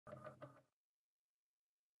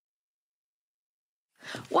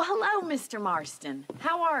Well, hello, Mr. Marston.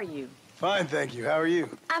 How are you? Fine, thank you. How are you?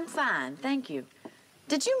 I'm fine, thank you.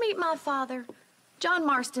 Did you meet my father? John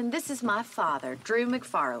Marston, this is my father, Drew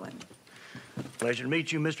MacFarlane. Pleasure to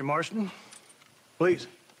meet you, Mr. Marston. Please.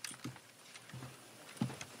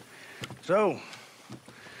 So,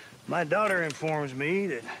 my daughter informs me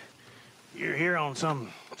that you're here on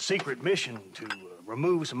some secret mission to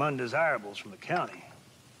remove some undesirables from the county.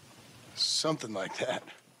 Something like that.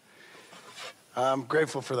 I'm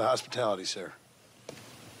grateful for the hospitality, sir.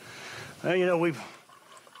 Well, you know, we've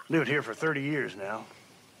lived here for 30 years now.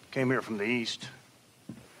 Came here from the east.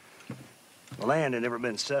 The land had never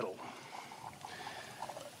been settled.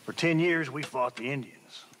 For 10 years, we fought the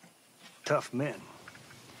Indians. Tough men.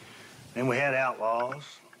 Then we had outlaws,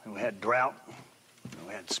 and we had drought, and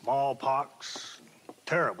we had smallpox,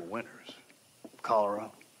 terrible winters,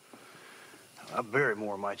 cholera. I buried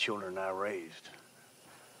more of my children than I raised.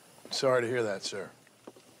 Sorry to hear that, sir.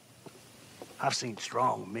 I've seen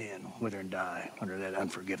strong men wither and die under that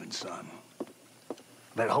unforgiving sun.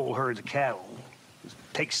 That whole herds of cattle just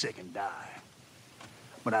take sick and die.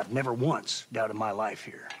 But I've never once doubted my life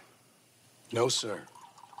here. No, sir.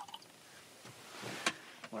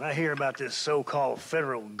 When I hear about this so-called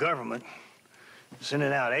federal government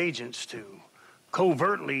sending out agents to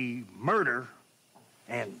covertly murder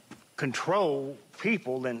and control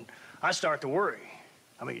people, then I start to worry.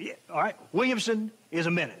 I mean, yeah, all right, Williamson is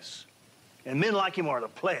a menace, and men like him are the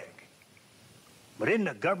plague. But isn't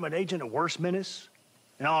a government agent a worse menace?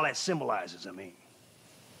 And all that symbolizes, I mean.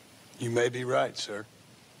 You may be right, sir.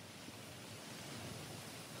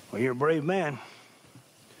 Well, you're a brave man.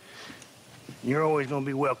 You're always going to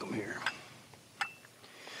be welcome here.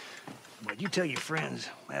 But you tell your friends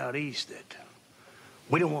out east that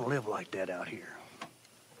we don't want to live like that out here.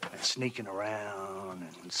 That sneaking around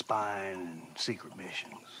and spying and secret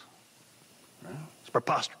missions. Right? It's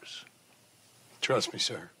preposterous. Trust me,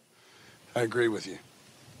 sir. I agree with you.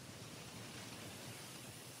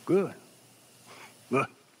 Good. Good.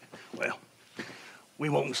 Well, we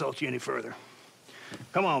won't insult you any further.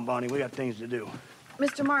 Come on, Bonnie, we got things to do.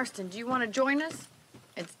 Mr. Marston, do you want to join us?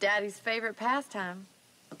 It's Daddy's favorite pastime.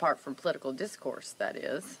 Apart from political discourse, that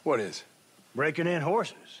is. What is? Breaking in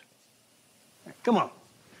horses. Come on.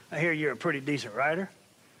 I hear you're a pretty decent rider.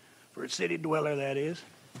 For a city dweller, that is.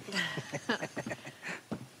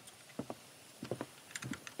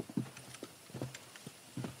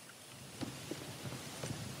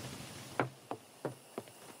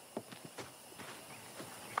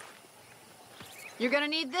 You're gonna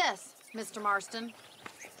need this, Mr. Marston.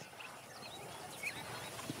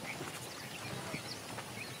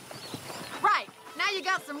 Right, now you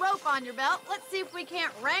got some rope on your belt. Let's see if we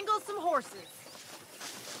can't wrangle some horses.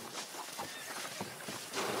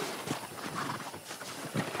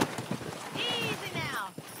 Easy now.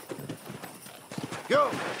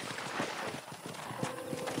 Go!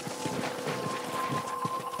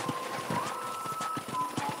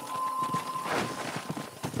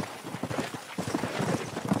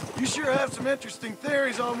 You sure have some interesting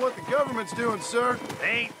theories on what the government's doing, sir. They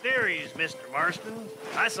ain't theories, Mr. Marston.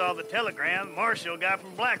 I saw the telegram Marshall got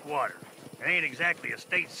from Blackwater. It ain't exactly a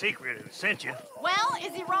state secret who sent you. Well,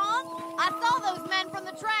 is he wrong? I saw those men from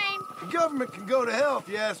the train. The government can go to hell if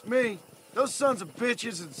you ask me. Those sons of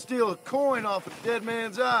bitches would steal a coin off a dead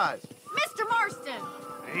man's eyes. Mr. Marston!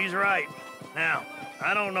 He's right. Now,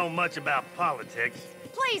 I don't know much about politics,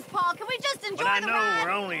 Please, Paul, can we just enjoy but I the know ride?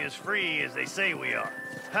 we're only as free as they say we are.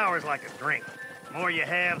 Power's like a drink. The more you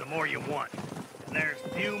have, the more you want. And there's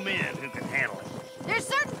few men who can handle it. There's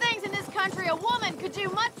certain things in this country a woman could do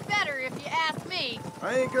much better, if you ask me.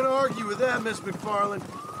 I ain't gonna argue with that, Miss MacFarlane.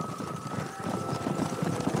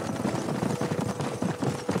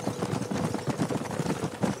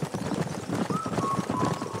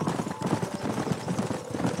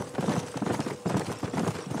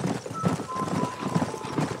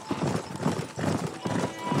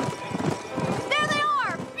 There they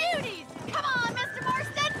are! Beauties! Come on, Mr.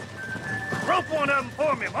 Marston! Rope one of them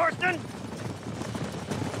for me, Marston!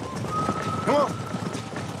 Come on.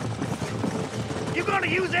 You gonna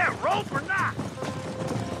use that rope or not?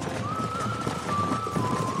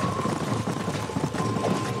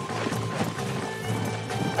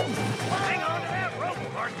 Hang on to that rope,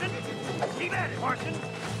 Marston. Keep at it, Marston.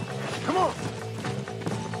 Come on.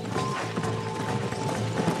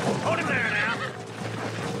 Hold him there now.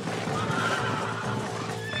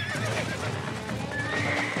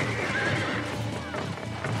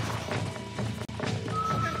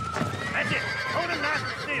 That's it. Hold him nice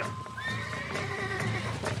and still.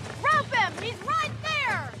 Rope him! He's right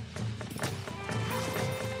there!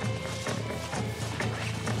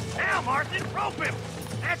 Now, Marston, rope him.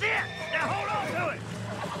 That's it! Now hold on to it!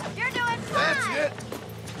 You're doing That's fine. it.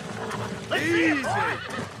 Let's see it, Easy. boy.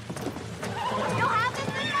 You'll have this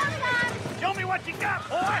in no time. Show me what you got,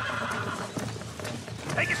 boy!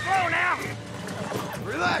 Take it slow now!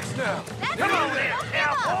 Relax now. That's Come it. on then! Don't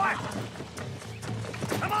Now, give up. boy!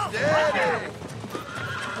 Come on! Steady.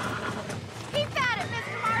 Keep at it,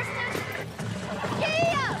 Mr. Marston.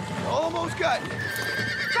 Yeah! Almost got you.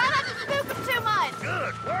 Try not to spook him too much.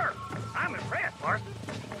 Good work! I'm impressed, Marston.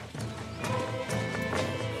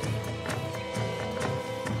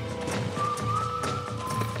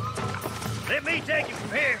 Let me take you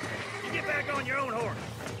from here. You get back on your own horse.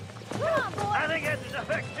 Come on, boy. I think that's enough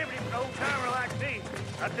activity for an old-timer like me.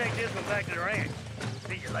 I'll take this one back to the ranch.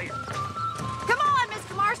 See you later. Come on,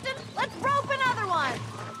 Mr. Marston. Let's rope another one.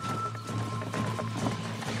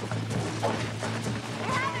 We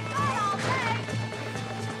haven't gone all day.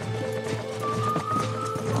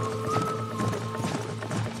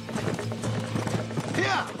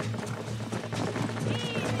 Yeah.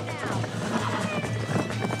 Easy now.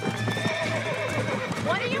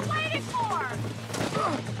 What are you waiting for?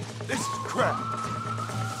 This is crap.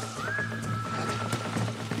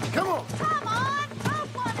 Come on. Come on,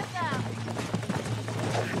 rope one of them.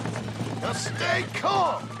 Now stay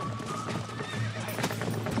calm.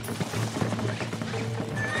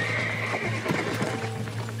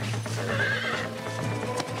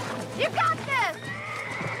 You got this.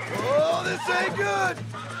 Oh, this ain't good.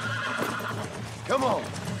 Come on.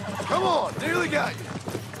 Come on. Nearly got you.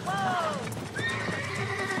 Whoa.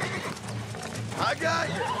 I got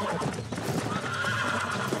you.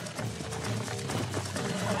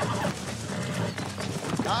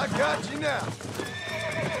 I got you now.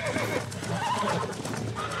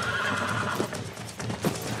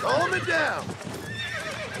 Calm it down.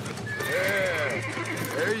 Yeah.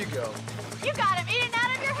 There you go. You got him eating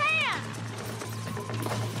out of your hand.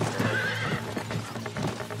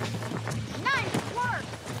 Nice work.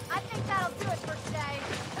 I think that'll do it for today.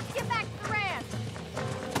 Let's get back to the ranch.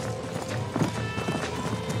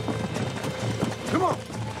 Come on.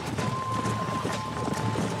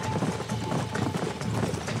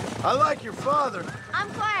 I like your father.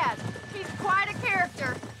 I'm glad. He's quite a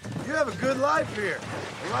character. You have a good life here.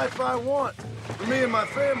 A life I want. For me and my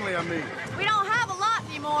family, I mean. We don't have a lot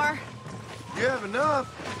anymore. You have enough.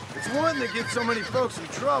 It's one that gets so many folks in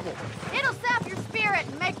trouble. It'll sap your spirit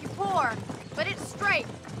and make you poor, but it's straight,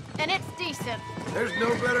 and it's decent. There's no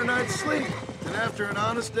better night's sleep than after an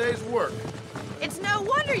honest day's work. It's no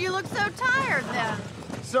wonder you look so tired then.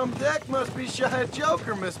 Some deck must be shy of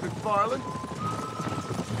Joker, Miss MacFarlane.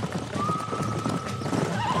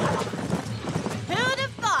 Who'd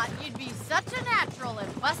have thought you'd be such a natural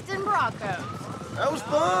in busting Broncos? That was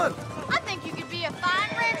fun. I think you could be a fine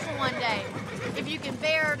rancher one day, if you can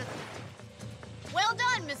bear to... Well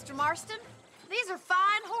done, Mr. Marston. These are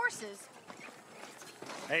fine horses.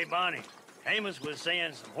 Hey, Bonnie. Amos was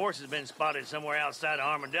saying some horses been spotted somewhere outside of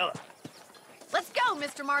Armadillo. Let's go,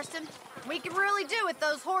 Mr. Marston. We can really do with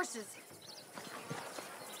those horses.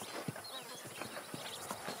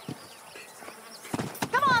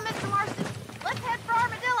 Come on, Mr. Marston. Let's head for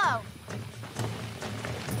Armadillo.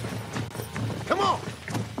 Come on.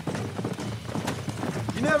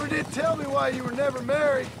 You never did tell me why you were never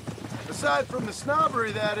married. Aside from the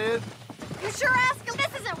snobbery, that is. You sure ask him.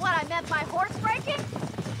 This isn't what I meant by horsebreaking.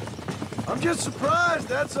 I'm just surprised,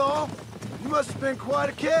 that's all. You must have been quite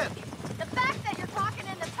a catch. The fact that you're talking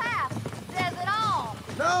in the past says it all.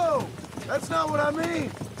 No, that's not what I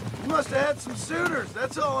mean. You must have had some suitors,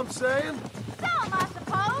 that's all I'm saying. Some, I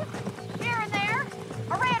suppose. Here and there.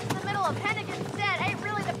 A ranch in the middle of Hennigan's Stead ain't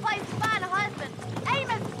really the place to find a husband.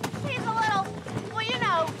 Amos, he's a little, well, you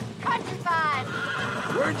know, countrified.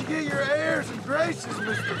 Where'd you get your airs and graces,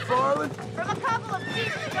 Mr. MacFarlane? From a couple of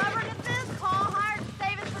chief governesses Paul hired to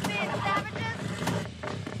save us from being savages.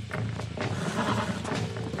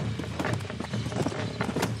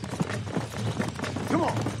 Come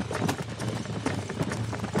on.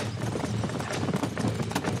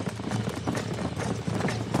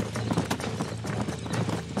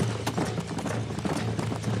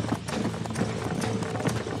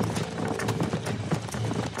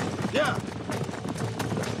 Yeah.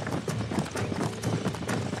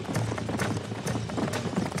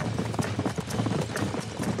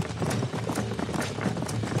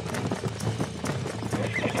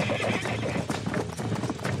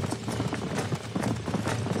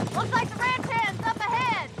 Looks like the ranch hand's up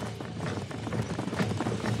ahead.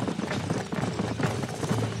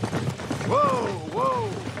 Whoa, whoa.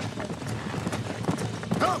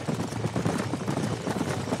 Come.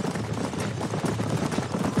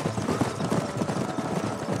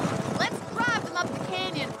 Let's drive them up the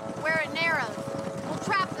canyon.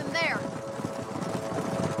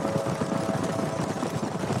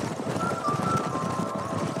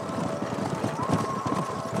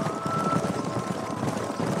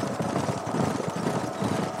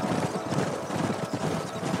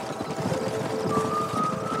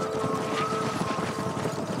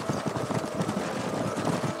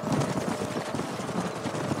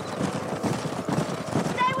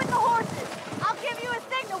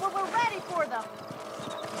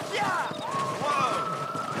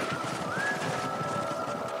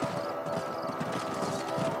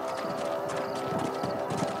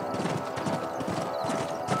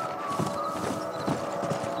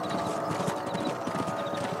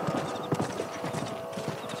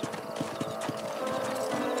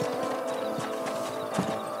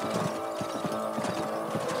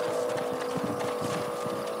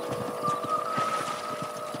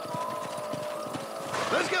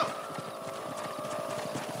 Let's go!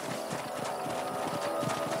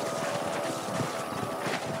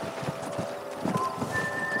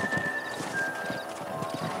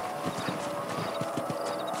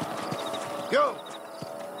 Go!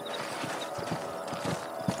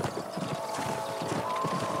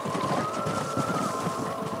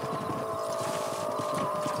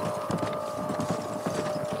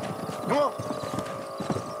 Come on!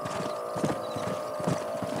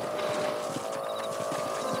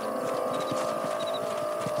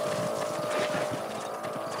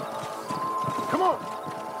 Come on!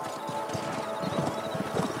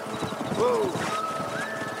 Whoa!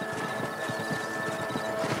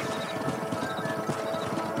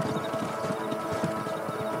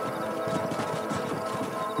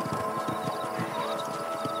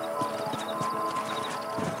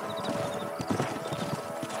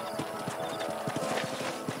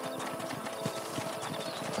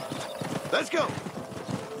 Let's go!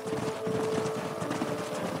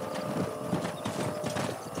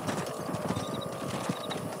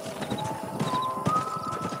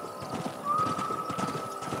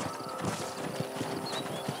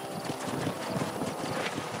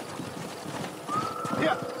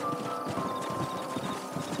 Yeah.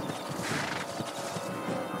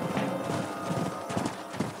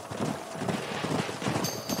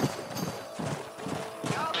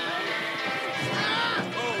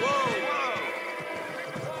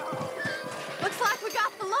 Looks like we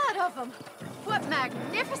got the lot of them. What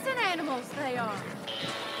magnificent animals they are.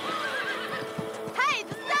 Hey,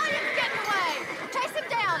 the stallion's getting away. Chase him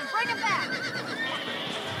down and bring him back.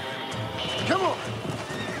 Come on!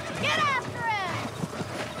 Get after him!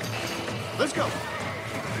 Let's go!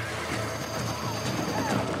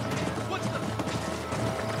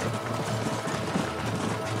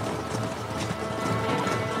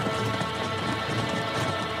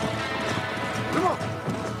 Come on!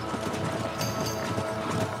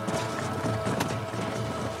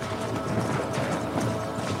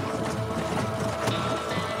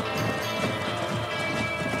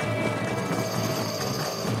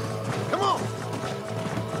 Come on!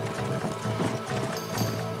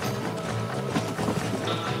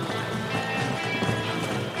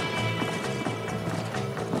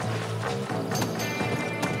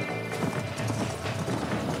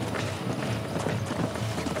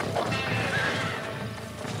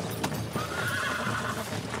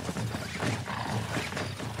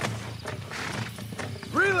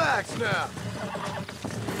 Relax now.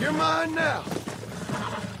 You're mine now.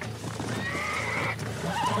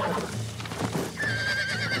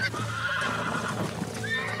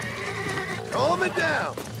 Calm it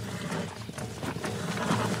down.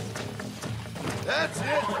 That's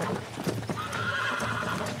it.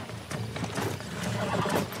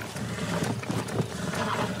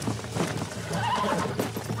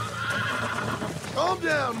 Calm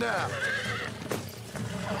down now.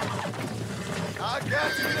 I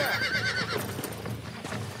got you now.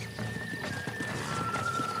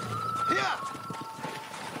 Yeah.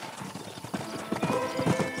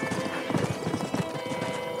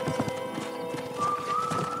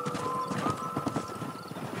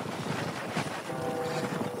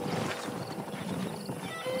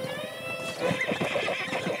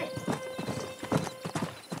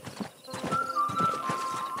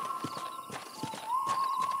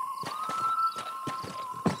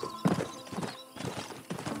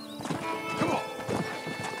 Come on.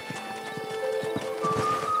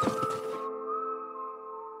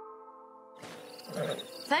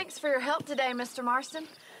 Thanks for your help today, Mr. Marston.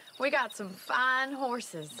 We got some fine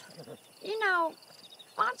horses. You know,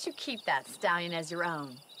 why don't you keep that stallion as your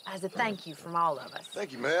own, as a thank you from all of us?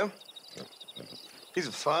 Thank you, ma'am. He's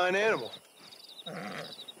a fine animal.